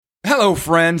Hello,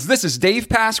 friends. This is Dave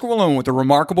Pasqualone with the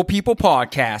Remarkable People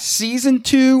Podcast, Season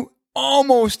 2,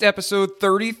 almost Episode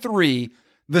 33,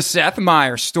 The Seth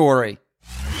Meyers Story.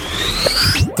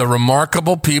 The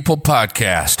Remarkable People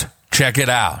Podcast. Check it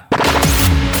out.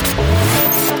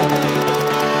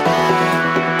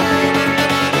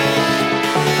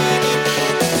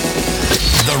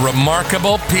 The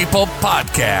Remarkable People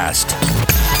Podcast.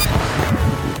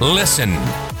 Listen,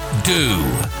 do,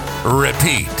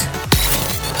 repeat.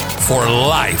 For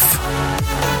life.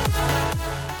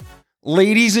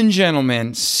 Ladies and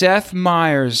gentlemen, Seth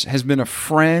Meyers has been a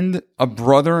friend, a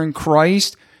brother in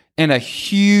Christ, and a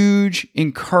huge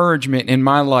encouragement in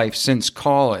my life since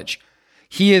college.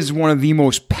 He is one of the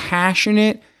most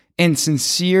passionate and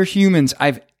sincere humans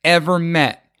I've ever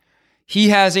met. He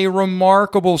has a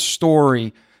remarkable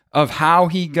story of how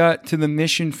he got to the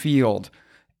mission field,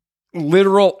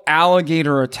 literal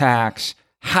alligator attacks,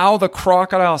 how the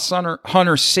crocodile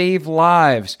hunter saved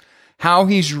lives, how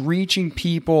he's reaching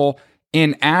people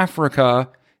in Africa,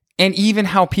 and even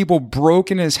how people broke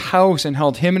in his house and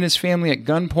held him and his family at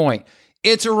gunpoint.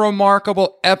 It's a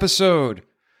remarkable episode.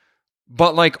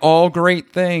 But like all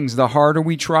great things, the harder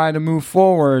we try to move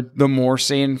forward, the more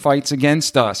Satan fights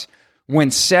against us. When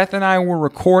Seth and I were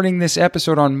recording this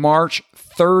episode on March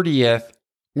 30th,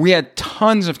 we had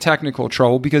tons of technical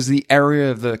trouble because of the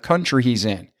area of the country he's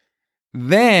in.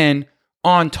 Then,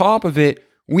 on top of it,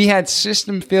 we had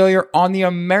system failure on the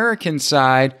American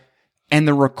side, and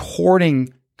the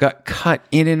recording got cut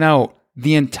in and out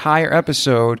the entire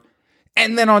episode.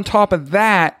 And then on top of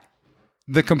that,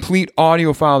 the complete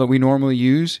audio file that we normally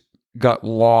use got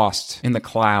lost in the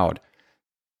cloud.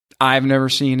 I've never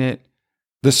seen it.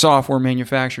 The software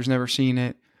manufacturer's never seen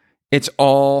it. It's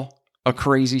all a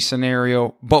crazy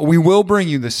scenario, but we will bring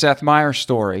you the Seth Meyers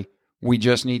story. We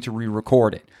just need to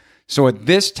re-record it. So at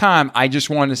this time, I just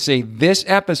want to say this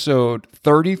episode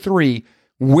 33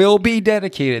 will be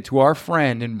dedicated to our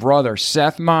friend and brother,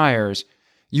 Seth Meyers.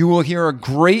 You will hear a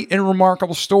great and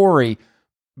remarkable story,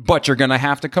 but you're going to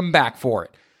have to come back for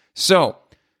it. So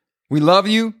we love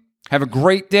you. Have a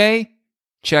great day.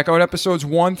 Check out episodes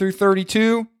 1 through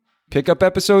 32. Pick up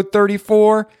episode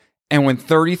 34. And when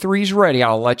 33 is ready,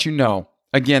 I'll let you know.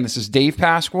 Again, this is Dave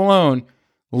Pasqualone.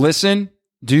 Listen,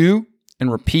 do,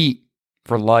 and repeat.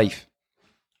 For life.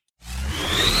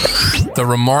 The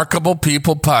Remarkable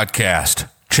People Podcast.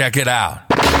 Check it out.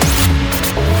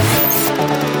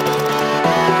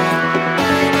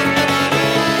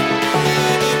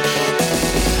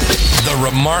 The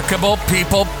Remarkable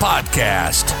People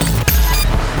Podcast.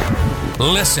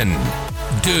 Listen,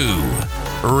 do,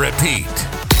 repeat.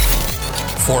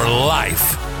 For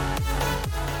life.